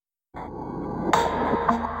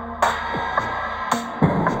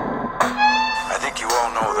I think you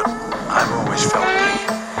all know that I've always felt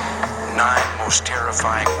the 9 most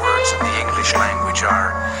terrifying words in the English language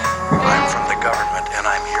are, I'm from the government and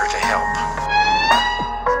I'm here to help.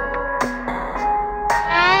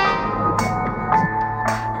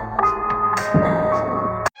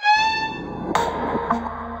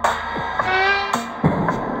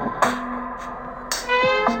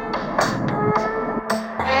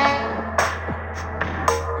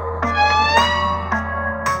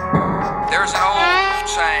 There's an old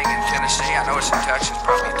saying in Tennessee, I know it's in Texas,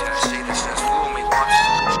 probably in Tennessee, that says, fool me once,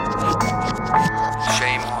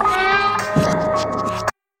 shame on you.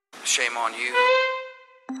 Shame on you.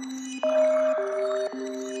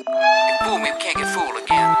 You fool me, we can't get fooled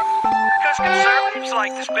again. Because conservatives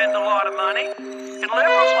like to spend a lot of money, and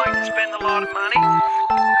liberals like to spend a lot of money.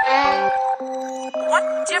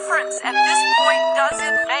 What difference at this point does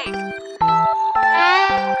it make?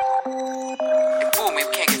 You fool me,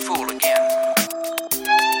 we can't get fooled again.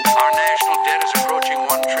 Our national debt is approaching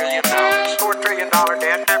 $1 trillion. $4 trillion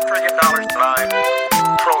debt, $5 trillion, $9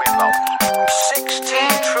 trillion.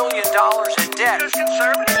 $16 trillion in debt. Because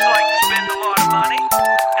conservatives like to spend a lot of money,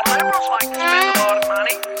 and liberals like to spend a lot of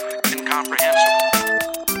money. Incomprehensible.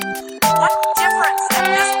 What difference at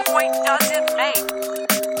this point does it make?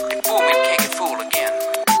 You fool me, we can't get fooled again.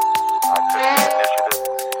 I took the initiative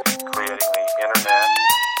creating the internet.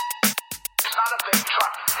 It's not a big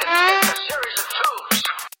truck. It's a series of tubes.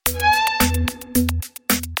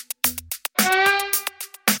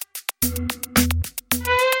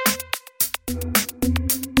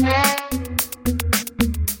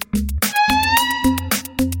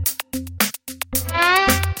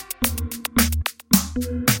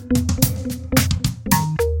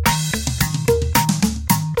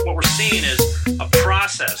 What we're seeing is a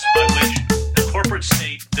process by which the corporate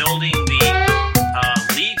state building the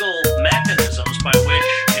legal mechanisms by which,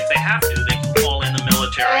 if they have to, they can call in the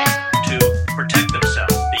military to protect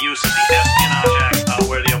themselves. The use of the Espionage Act,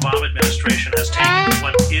 where the Obama administration has taken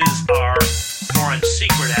what is our Foreign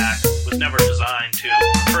Secret Act, was never designed to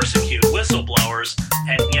persecute whistleblowers,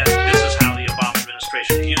 and yet this is how the Obama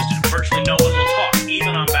administration used it. Virtually no one will talk,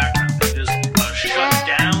 even on background. It is shut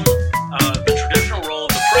down the traditional role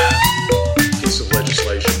of the press. Piece of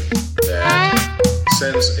legislation that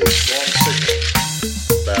sends a strong signal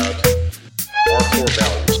about our core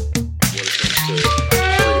values when it comes to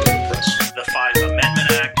freedom of the press. The FISA Amendment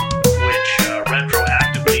Act, which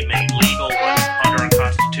retroactively made legal what under our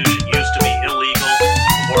Constitution used to be illegal,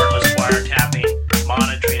 warrantless wiretapping,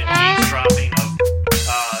 monitoring and eavesdropping of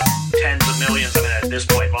tens of millions, I mean at this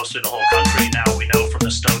point most of the whole country now we know from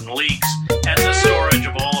the Snowden leaks, and the storage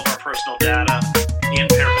of all of our personal data in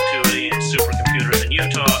perpetuity in supercomputers in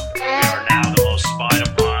Utah. We are now the most spied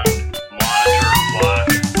upon, monitored,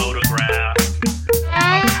 watched, photographed,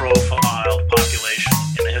 profiled population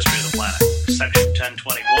in the history of the planet. Section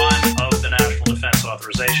 1021 of the National Defense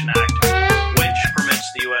Authorization Act, which permits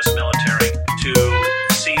the U.S. military to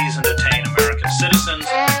seize and detain American citizens,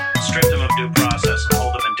 strip them of due process, and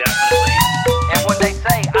hold them indefinitely. And when they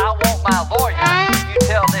say, I want my lawyer, you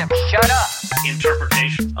tell them, shut up.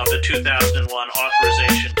 Interpretation of the 2001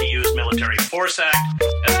 Authorization to Use Military Force Act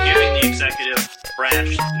as giving the executive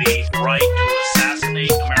branch the right to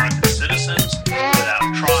assassinate American citizens without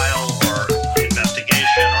trial or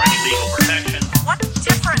investigation or any legal protection. What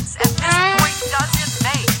difference at this point does it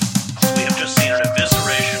make? We have just seen an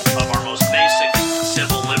evisceration of our most basic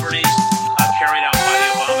civil liberties carried out by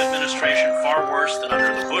the Obama administration, far worse than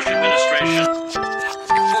under the Bush administration.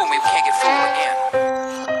 You fool me, we can't get fooled again.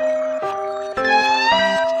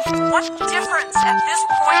 What difference at this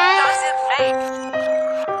point does it make?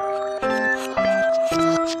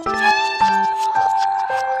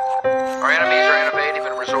 Our enemies are innovative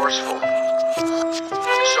and resourceful.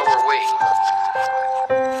 And so are we.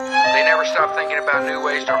 They never stop thinking about new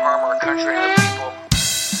ways to harm our country and the people,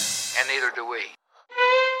 and neither do we.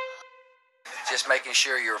 Just making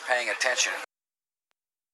sure you're paying attention.